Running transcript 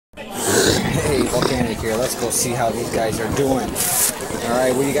Hey, Volcanic here. Let's go see how these guys are doing.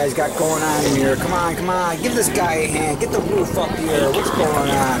 Alright, what do you guys got going on in here? Come on, come on. Give this guy a hand. Get the roof up here. What's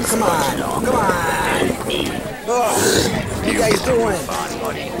going on? Come on. Come on. Oh, what are you guys doing?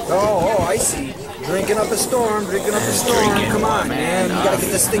 Oh, I see. Drinking up a storm. Drinking up a storm. Come on, man. You gotta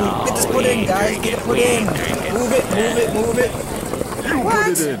get this thing. Get this put in, guys. Get it put in. Move it, move it, move it.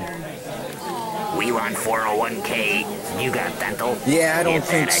 What? Put it in. We want 401k. You got dental? Yeah, I don't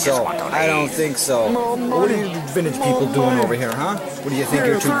think so. I don't think so. What are you vintage people doing over here, huh? What do you think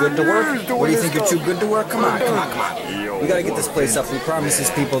you're too good to work? What do you think you're too good to work? Come on, come on, come on. We gotta get this place up. We promised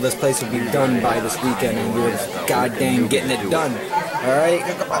these people this place would be done by this weekend, and we're goddamn getting it done. Alright?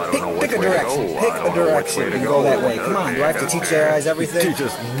 Pick a direction. Pick a direction and go that way. Come on, do I have to teach their eyes everything?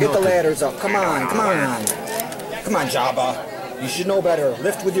 Get the ladders up. Come on, come on. Come on, Jabba. You should know better.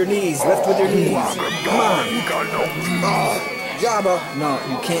 Lift with your knees. Lift with your knees. Come on. Oh, Jabba. No,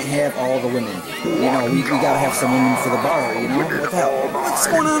 you can't have all the women. You know, we gotta have some women for the bar, you know? What the hell? What's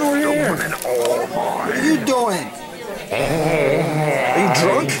going on over here? What are you doing? Are you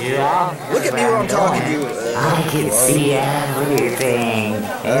drunk? Look at me while I'm talking to you. I can see everything.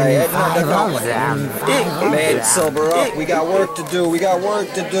 I love them. Man, sober up. We got work to do. We got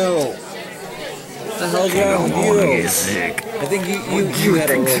work to do. What the hell's wrong with you? I think you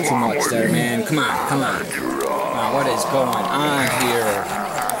had a little too much there, man. Come on, come on. Now, what is going on here?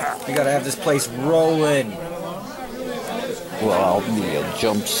 We gotta have this place rolling. Well, I'll need a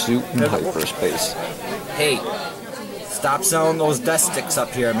jumpsuit in hyperspace. Hey, stop selling those death sticks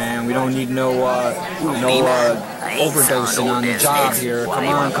up here, man. We don't need no overdosing on the job here. Come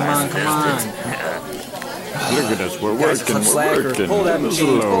on, come on, come on. Look at us, we're working, we're working. Pull them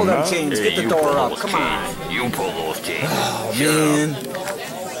chains, pull them chains, get the door up, come on. You pull those chains. Oh, man.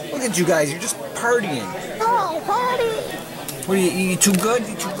 Look at you guys, you're just partying. Oh, party. What are you too good?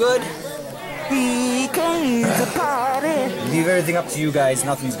 You too good? We came to party. Leave everything up to you guys,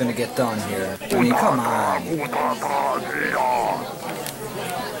 nothing's gonna get done here. I mean, come on.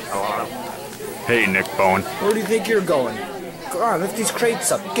 Hey, Nick Bone. Where do you think you're going? Come on, lift these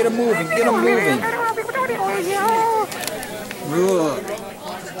crates up, get them moving, get them moving. Ugh.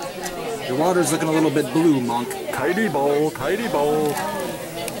 Your water's looking a little bit blue, Monk. Tidy bowl, tidy bowl.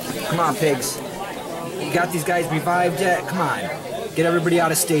 Come on, pigs. You got these guys revived yet? Come on. Get everybody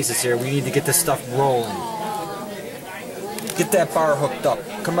out of stasis here. We need to get this stuff rolling. Get that bar hooked up.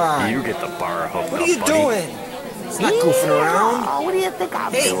 Come on. You get the bar hooked up, What are you doing? It's not goofing around. What do you think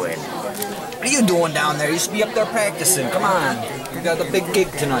I'm doing? What are you doing down there? You should be up there practicing. Come on. You got a big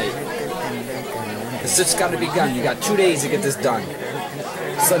gig tonight. It's just got to be done. You got 2 days to get this done.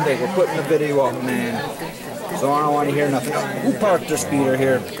 Sunday, we're putting the video up, man. So I don't want to hear nothing. Who parked their speeder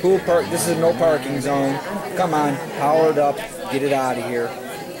here? Who parked? This is no parking zone. Come on, power it up. Get it out of here.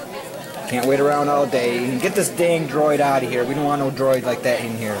 Can't wait around all day. Get this dang droid out of here. We don't want no droid like that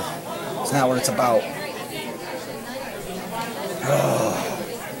in here. It's not what it's about.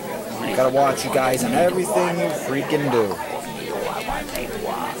 Gotta watch you guys on everything you freaking do.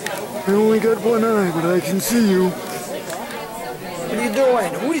 I only got one eye, but I can see you. What are you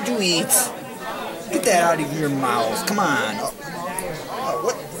doing? Who did you eat? Get that out of your mouth. Come on.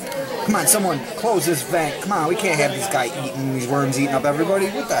 What? Come on, someone close this vent. Come on, we can't have this guy eating, these worms eating up everybody.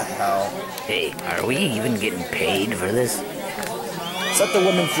 What the hell? Hey, are we even getting paid for this? Set the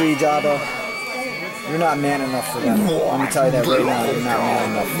women free, Jabba. You're not man enough for them. Let me tell you that right now. You're not man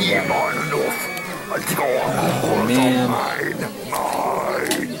enough for them. Oh, man.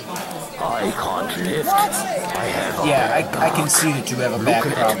 I can't lift. Yeah, I can see that you have a back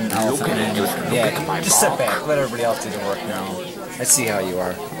problem, Elephant Man. Yeah, just sit back. Let everybody else do the work now. I see how you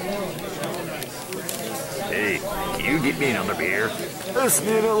are. Hey, can you get me another beer? Ask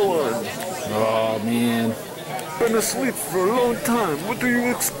me another one. Oh, man. Been asleep for a long time. What do you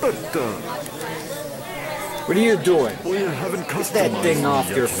expect? What are you doing? We haven't Get that thing off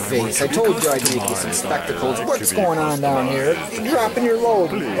your face. I told you I'd make you some spectacles. What's going on down here? You're dropping your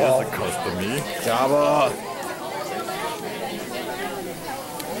load. Oh, Jabba.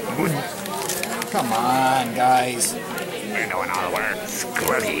 Come on, guys. We're doing all the work.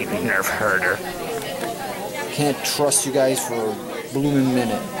 Scrubby nerf herder. Can't trust you guys for a blooming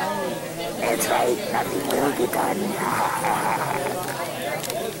minute. That's right. Nothing will get done.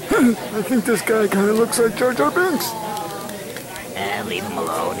 I think this guy kind of looks like Jar Jar Binks. Leave him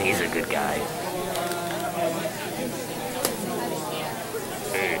alone. He's a good guy.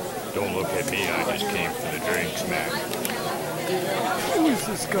 Hey, don't look at me. I just came for the drinks, man. Who is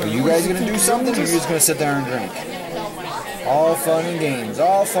this guy? Are you guys gonna do something, or are you just gonna sit there and drink? All fun and games.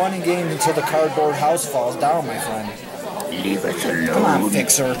 All fun and games until the cardboard house falls down, my friend. Leave us alone. Come on,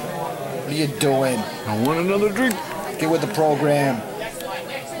 Fixer. What are you doing? I want another drink. Get with the program.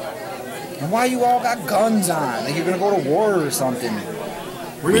 And why you all got guns on? Like you're gonna go to war or something.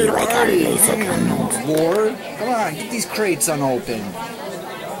 We like our laser guns. War? Come on, get these crates unopened.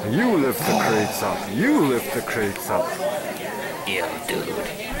 You lift the crates up. You lift the crates up. Yo, dude.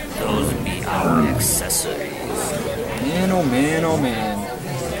 Those be our accessories. Man, oh man, oh man.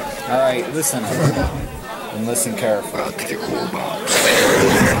 Alright, listen. And listen carefully.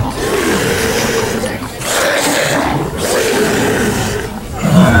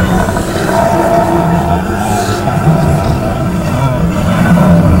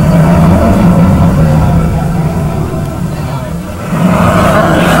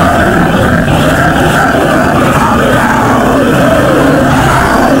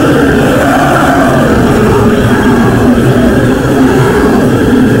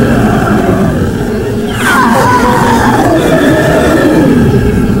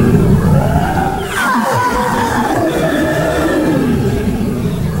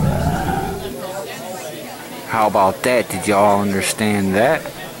 How about that? Did y'all understand that?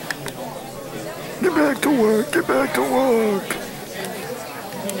 Get back to work. Get back to work.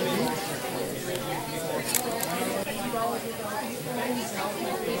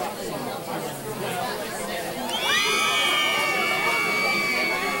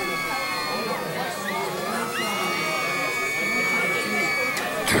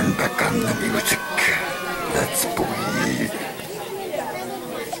 Turn back on the music. Let's breathe.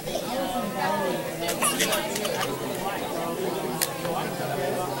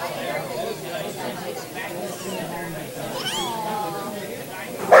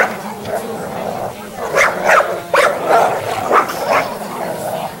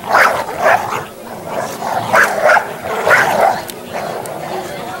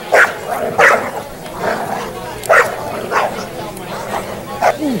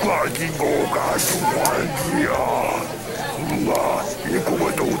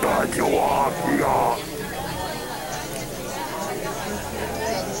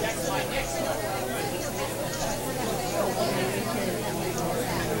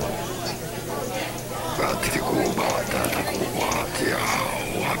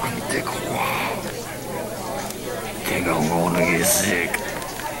 Think I'm gonna get sick.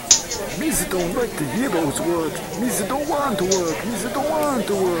 Misa don't like to hear those words. Misa don't want to work. Misa don't want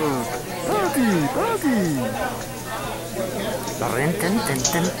to work. Party, party.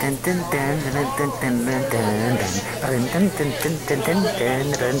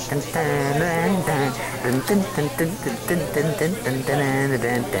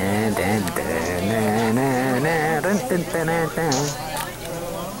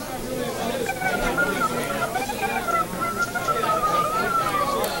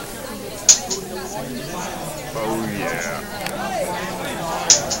 Oh yeah.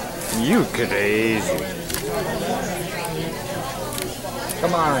 You crazy.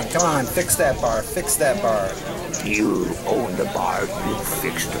 Come on, fix that bar, fix that bar. You own the bar, you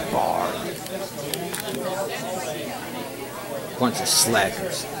fix the bar. Bunch of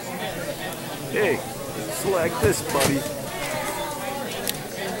slackers. Hey, slack this, buddy.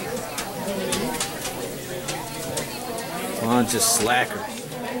 Bunch of slackers.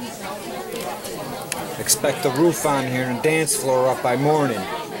 Expect the roof on here and dance floor up by morning.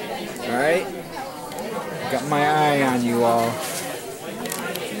 Alright? Got my eye on you all.